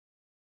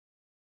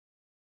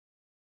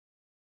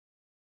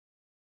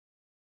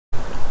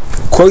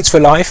Quotes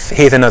for life,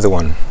 here's another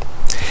one.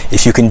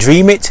 If you can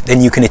dream it, then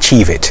you can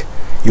achieve it.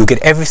 You'll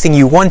get everything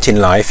you want in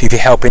life if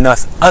you're helping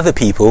other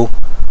people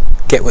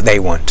get what they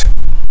want.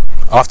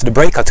 After the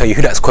break, I'll tell you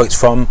who that quote's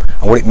from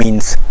and what it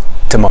means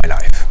to my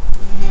life.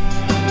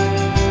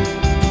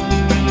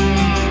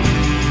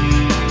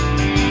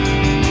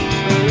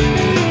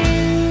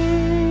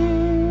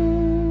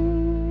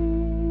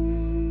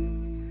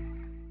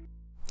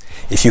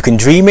 If you can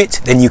dream it,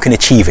 then you can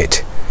achieve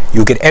it.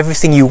 You'll get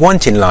everything you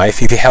want in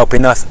life if you're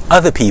helping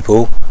other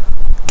people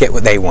get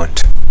what they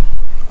want.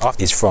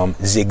 Is from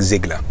Zig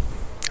Ziglar.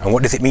 And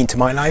what does it mean to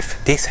my life?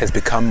 This has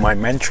become my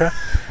mantra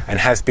and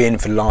has been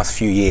for the last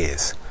few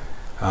years.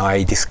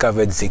 I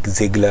discovered Zig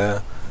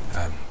Ziglar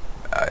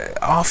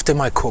after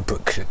my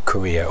corporate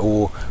career,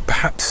 or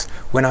perhaps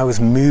when I was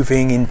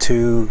moving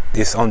into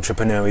this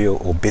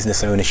entrepreneurial or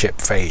business ownership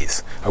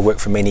phase. I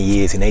worked for many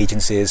years in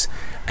agencies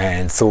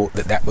and thought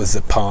that that was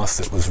the path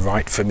that was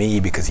right for me,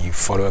 because you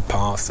follow a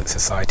path that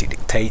society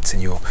dictates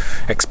and your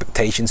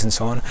expectations and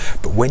so on.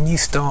 But when you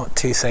start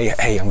to say,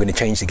 hey, I'm going to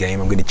change the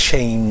game, I'm going to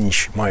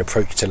change my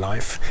approach to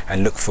life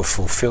and look for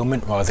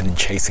fulfillment rather than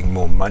chasing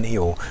more money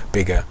or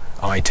bigger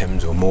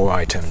items or more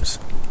items,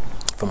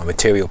 from a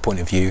material point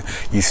of view,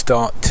 you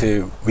start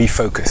to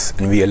refocus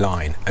and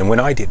realign. And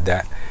when I did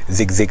that,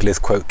 Zig Ziglar's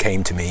quote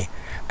came to me,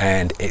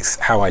 and it's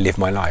how I live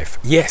my life.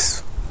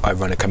 Yes, I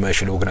run a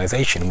commercial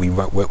organization. We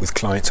work with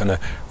clients on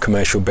a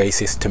commercial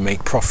basis to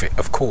make profit,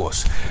 of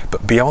course.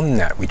 But beyond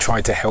that, we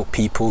try to help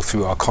people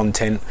through our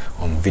content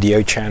on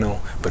video channel,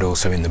 but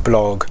also in the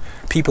blog.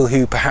 People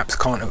who perhaps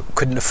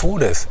couldn't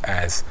afford us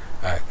as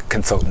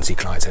consultancy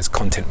clients, as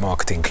content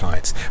marketing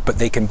clients, but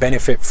they can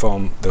benefit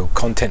from the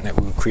content that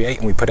we create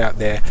and we put out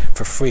there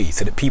for free,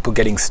 so that people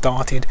getting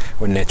started,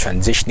 when they're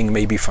transitioning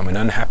maybe from an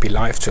unhappy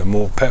life to a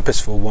more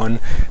purposeful one,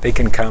 they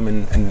can come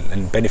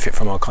and benefit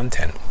from our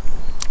content.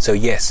 So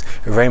yes,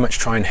 we very much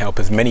try and help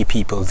as many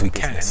people as we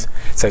can.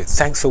 So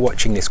thanks for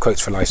watching this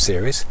Quotes for Life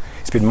series.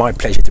 It's been my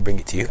pleasure to bring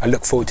it to you. I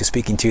look forward to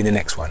speaking to you in the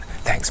next one.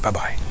 Thanks,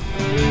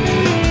 bye-bye.